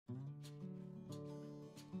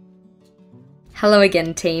Hello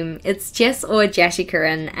again team, it's Jess or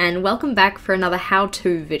JashiiCorrin and welcome back for another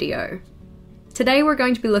how-to video. Today we're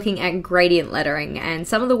going to be looking at gradient lettering and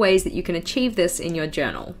some of the ways that you can achieve this in your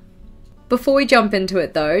journal. Before we jump into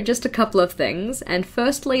it though, just a couple of things, and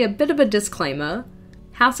firstly a bit of a disclaimer.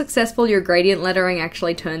 How successful your gradient lettering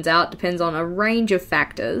actually turns out depends on a range of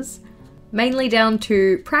factors, mainly down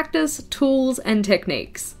to practice, tools, and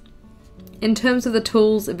techniques. In terms of the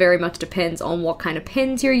tools, it very much depends on what kind of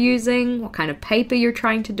pens you're using, what kind of paper you're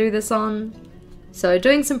trying to do this on. So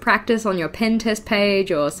doing some practice on your pen test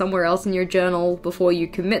page or somewhere else in your journal before you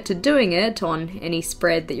commit to doing it on any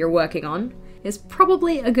spread that you're working on is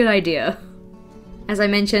probably a good idea. As I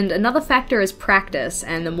mentioned, another factor is practice,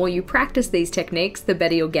 and the more you practice these techniques, the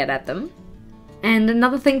better you'll get at them. And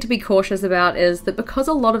another thing to be cautious about is that because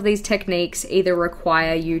a lot of these techniques either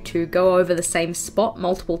require you to go over the same spot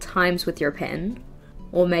multiple times with your pen,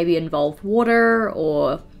 or maybe involve water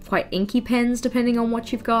or quite inky pens depending on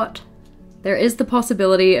what you've got, there is the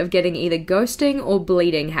possibility of getting either ghosting or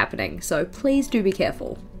bleeding happening, so please do be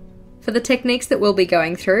careful. For the techniques that we'll be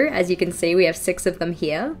going through, as you can see we have 6 of them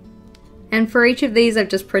here, and for each of these I've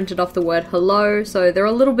just printed off the word hello, so they're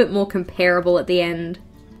a little bit more comparable at the end.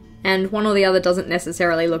 And one or the other doesn't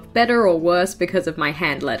necessarily look better or worse because of my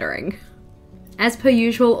hand lettering. As per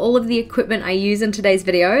usual, all of the equipment I use in today's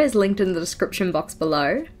video is linked in the description box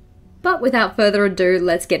below. But without further ado,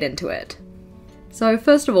 let's get into it. So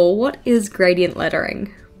first of all, what is gradient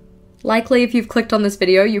lettering? Likely if you've clicked on this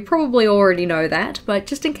video, you probably already know that, but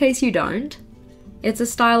just in case you don't, it's a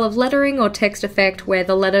style of lettering or text effect where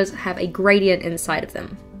the letters have a gradient inside of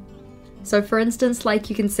them. So for instance,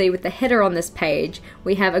 like you can see with the header on this page,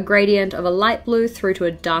 we have a gradient of a light blue through to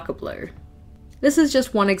a darker blue. This is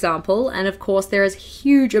just one example, and of course there is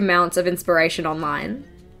huge amounts of inspiration online.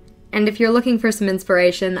 And if you're looking for some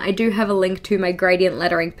inspiration, I do have a link to my gradient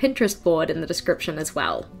lettering Pinterest board in the description as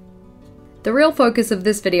well. The real focus of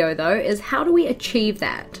this video though is how do we achieve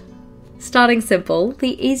that? Starting simple,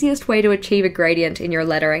 the easiest way to achieve a gradient in your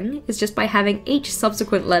lettering is just by having each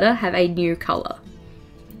subsequent letter have a new colour.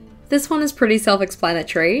 This one is pretty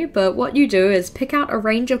self-explanatory, but what you do is pick out a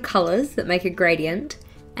range of colours that make a gradient,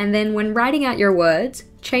 and then when writing out your words,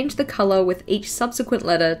 change the colour with each subsequent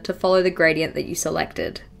letter to follow the gradient that you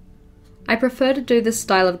selected. I prefer to do this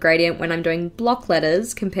style of gradient when I'm doing block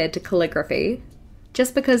letters compared to calligraphy,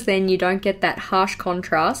 just because then you don't get that harsh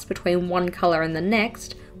contrast between one colour and the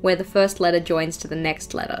next, where the first letter joins to the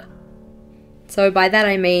next letter. So by that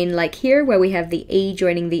I mean like here where we have the E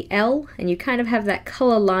joining the L, and you kind of have that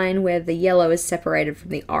colour line where the yellow is separated from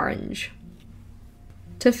the orange.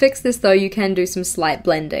 To fix this though, you can do some slight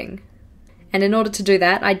blending. And in order to do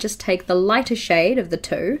that, I just take the lighter shade of the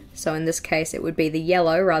two, so in this case it would be the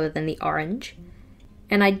yellow rather than the orange,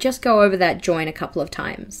 and I just go over that join a couple of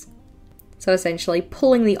times. So essentially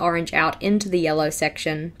pulling the orange out into the yellow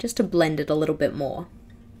section just to blend it a little bit more.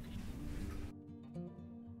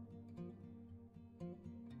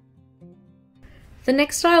 The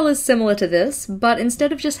next style is similar to this, but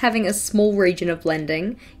instead of just having a small region of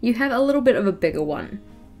blending, you have a little bit of a bigger one.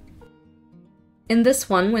 In this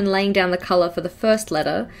one, when laying down the colour for the first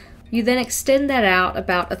letter, you then extend that out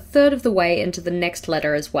about a third of the way into the next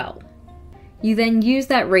letter as well. You then use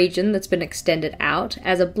that region that's been extended out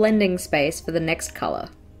as a blending space for the next colour.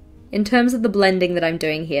 In terms of the blending that I'm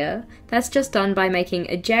doing here, that's just done by making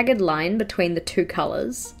a jagged line between the two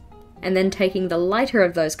colours, and then taking the lighter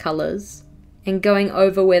of those colours and going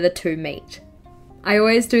over where the two meet. I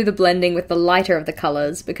always do the blending with the lighter of the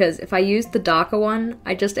colours because if I use the darker one,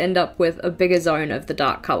 I just end up with a bigger zone of the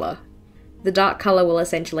dark colour. The dark colour will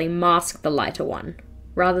essentially mask the lighter one,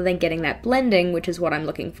 rather than getting that blending, which is what I'm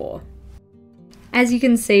looking for. As you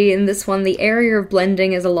can see in this one, the area of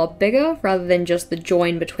blending is a lot bigger rather than just the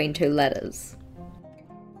join between two letters.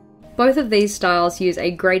 Both of these styles use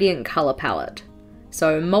a gradient colour palette.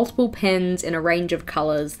 So multiple pens in a range of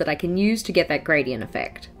colours that I can use to get that gradient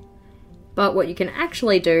effect. But what you can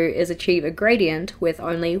actually do is achieve a gradient with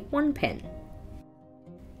only one pen.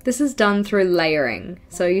 This is done through layering,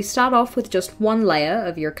 so you start off with just one layer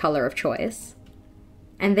of your colour of choice,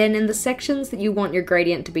 and then in the sections that you want your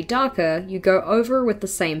gradient to be darker, you go over with the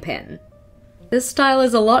same pen. This style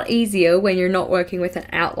is a lot easier when you're not working with an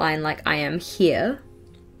outline like I am here,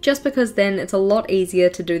 just because then it's a lot easier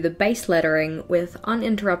to do the base lettering with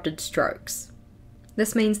uninterrupted strokes.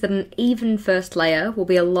 This means that an even first layer will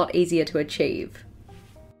be a lot easier to achieve.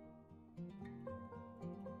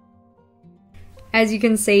 As you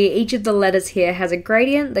can see, each of the letters here has a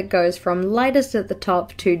gradient that goes from lightest at the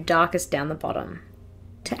top to darkest down the bottom.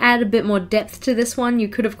 To add a bit more depth to this one, you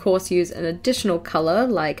could of course use an additional colour,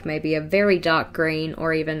 like maybe a very dark green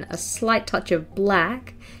or even a slight touch of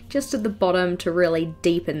black, just at the bottom to really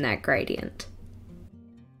deepen that gradient.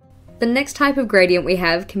 The next type of gradient we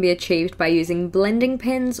have can be achieved by using blending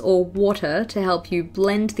pens or water to help you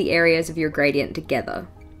blend the areas of your gradient together.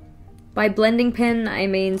 By blending pen, I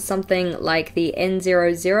mean something like the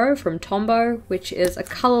N00 from Tombow, which is a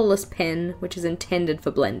colourless pen which is intended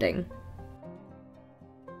for blending.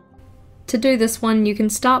 To do this one, you can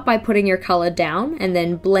start by putting your colour down and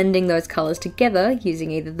then blending those colours together using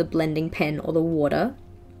either the blending pen or the water.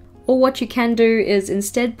 Or what you can do is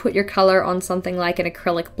instead put your colour on something like an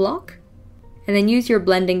acrylic block, and then use your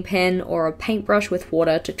blending pen or a paintbrush with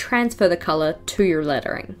water to transfer the colour to your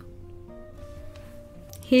lettering.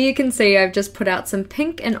 Here you can see I've just put out some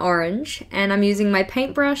pink and orange, and I'm using my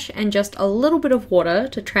paintbrush and just a little bit of water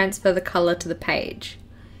to transfer the colour to the page.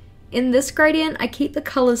 In this gradient, I keep the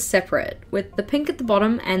colours separate, with the pink at the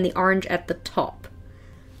bottom and the orange at the top.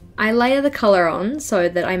 I layer the colour on so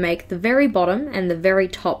that I make the very bottom and the very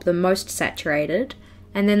top the most saturated,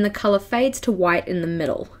 and then the colour fades to white in the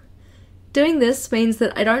middle. Doing this means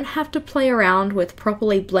that I don't have to play around with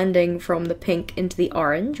properly blending from the pink into the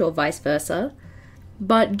orange or vice versa.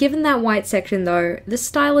 But given that white section though, this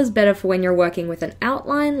style is better for when you're working with an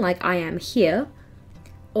outline like I am here,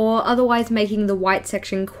 or otherwise making the white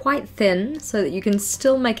section quite thin so that you can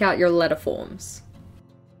still make out your letter forms.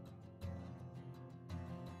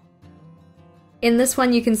 In this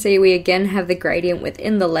one you can see we again have the gradient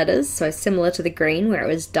within the letters, so similar to the green where it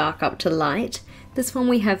was dark up to light, this one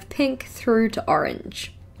we have pink through to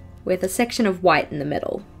orange, with a section of white in the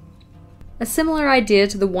middle. A similar idea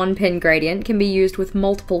to the one pen gradient can be used with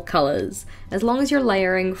multiple colours, as long as you're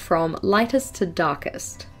layering from lightest to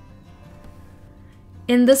darkest.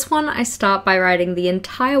 In this one, I start by writing the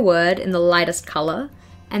entire word in the lightest colour,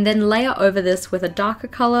 and then layer over this with a darker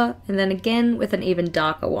colour, and then again with an even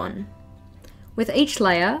darker one. With each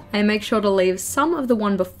layer, I make sure to leave some of the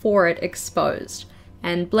one before it exposed,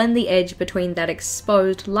 and blend the edge between that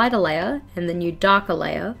exposed lighter layer and the new darker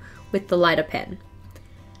layer with the lighter pen.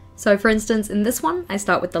 So for instance, in this one, I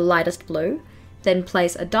start with the lightest blue, then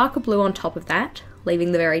place a darker blue on top of that,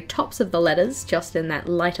 leaving the very tops of the letters just in that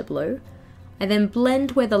lighter blue. I then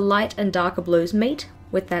blend where the light and darker blues meet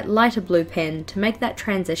with that lighter blue pen to make that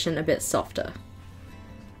transition a bit softer.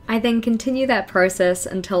 I then continue that process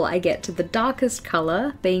until I get to the darkest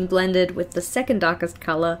colour being blended with the second darkest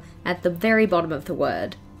colour at the very bottom of the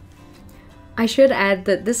word. I should add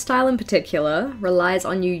that this style in particular relies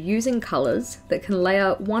on you using colours that can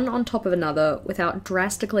layer one on top of another without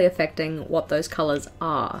drastically affecting what those colours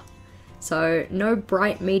are. So no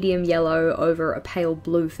bright medium yellow over a pale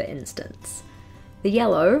blue, for instance. The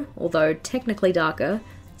yellow, although technically darker,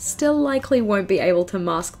 still likely won't be able to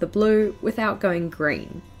mask the blue without going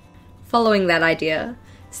green. Following that idea,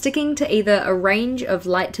 sticking to either a range of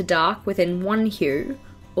light to dark within one hue,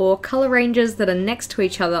 or colour ranges that are next to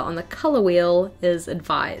each other on the colour wheel is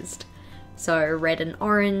advised. So red and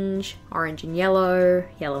orange, orange and yellow,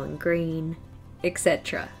 yellow and green,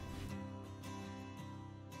 etc.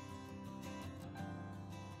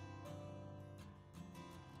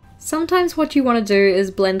 Sometimes what you want to do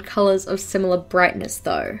is blend colours of similar brightness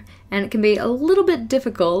though, and it can be a little bit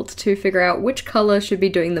difficult to figure out which colour should be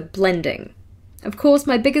doing the blending. Of course,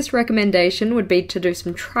 my biggest recommendation would be to do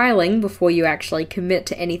some trialing before you actually commit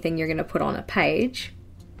to anything you're going to put on a page.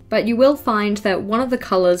 But you will find that one of the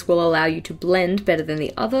colours will allow you to blend better than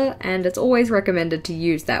the other, and it's always recommended to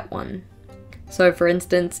use that one. So for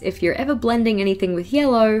instance, if you're ever blending anything with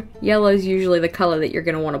yellow, yellow's usually the colour that you're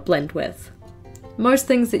going to want to blend with. Most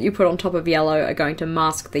things that you put on top of yellow are going to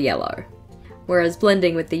mask the yellow, whereas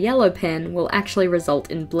blending with the yellow pen will actually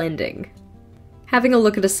result in blending. Having a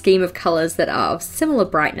look at a scheme of colours that are of similar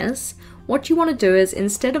brightness, what you want to do is,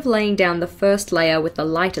 instead of laying down the first layer with the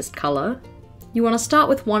lightest colour, you want to start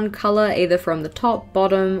with one colour either from the top,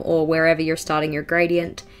 bottom, or wherever you're starting your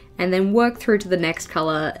gradient, and then work through to the next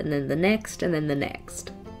colour, and then the next, and then the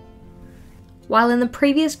next. While in the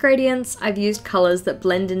previous gradients I've used colours that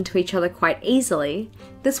blend into each other quite easily,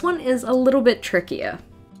 this one is a little bit trickier.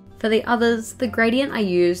 For the others, the gradient I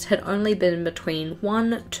used had only been between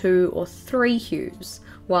 1, 2, or 3 hues,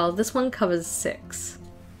 while this one covers 6.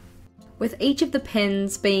 With each of the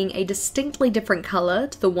pens being a distinctly different colour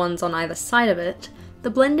to the ones on either side of it,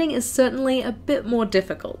 the blending is certainly a bit more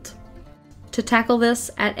difficult. To tackle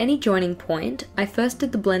this, at any joining point, I first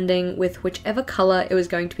did the blending with whichever colour it was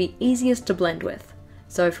going to be easiest to blend with.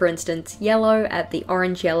 So for instance, yellow at the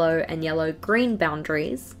orange-yellow and yellow-green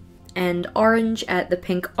boundaries, and orange at the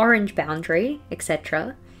pink-orange boundary,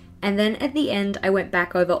 etc. And then at the end, I went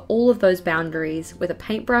back over all of those boundaries with a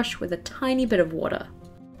paintbrush with a tiny bit of water.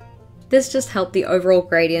 This just helped the overall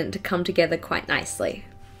gradient to come together quite nicely.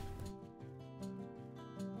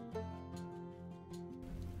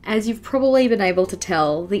 As you've probably been able to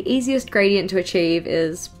tell, the easiest gradient to achieve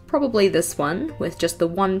is probably this one, with just the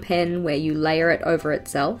one pen where you layer it over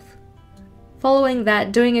itself. Following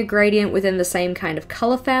that, doing a gradient within the same kind of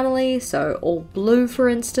colour family, so all blue for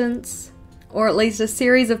instance, or at least a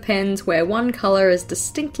series of pens where one colour is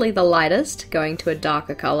distinctly the lightest, going to a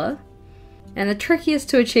darker colour. And the trickiest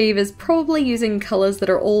to achieve is probably using colours that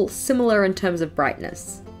are all similar in terms of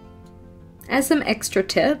brightness. As some extra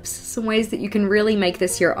tips, some ways that you can really make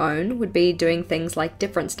this your own would be doing things like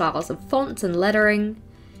different styles of fonts and lettering.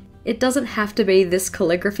 It doesn't have to be this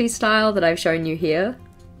calligraphy style that I've shown you here.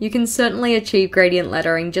 You can certainly achieve gradient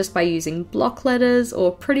lettering just by using block letters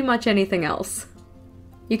or pretty much anything else.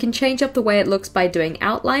 You can change up the way it looks by doing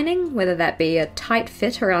outlining, whether that be a tight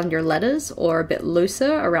fit around your letters or a bit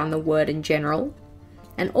looser around the word in general.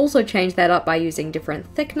 And also change that up by using different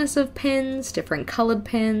thickness of pens, different coloured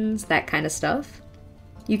pens, that kind of stuff.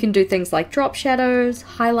 You can do things like drop shadows,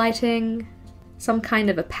 highlighting, some kind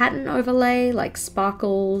of a pattern overlay like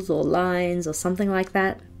sparkles or lines or something like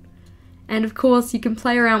that. And of course you can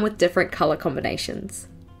play around with different colour combinations.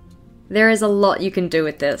 There is a lot you can do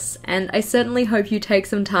with this, and I certainly hope you take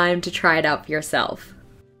some time to try it out for yourself.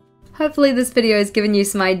 Hopefully this video has given you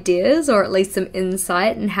some ideas or at least some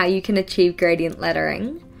insight in how you can achieve gradient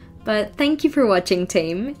lettering. But thank you for watching,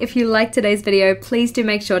 team. If you liked today's video, please do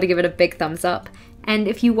make sure to give it a big thumbs up. And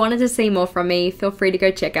if you wanted to see more from me, feel free to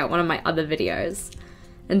go check out one of my other videos.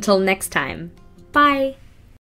 Until next time, bye!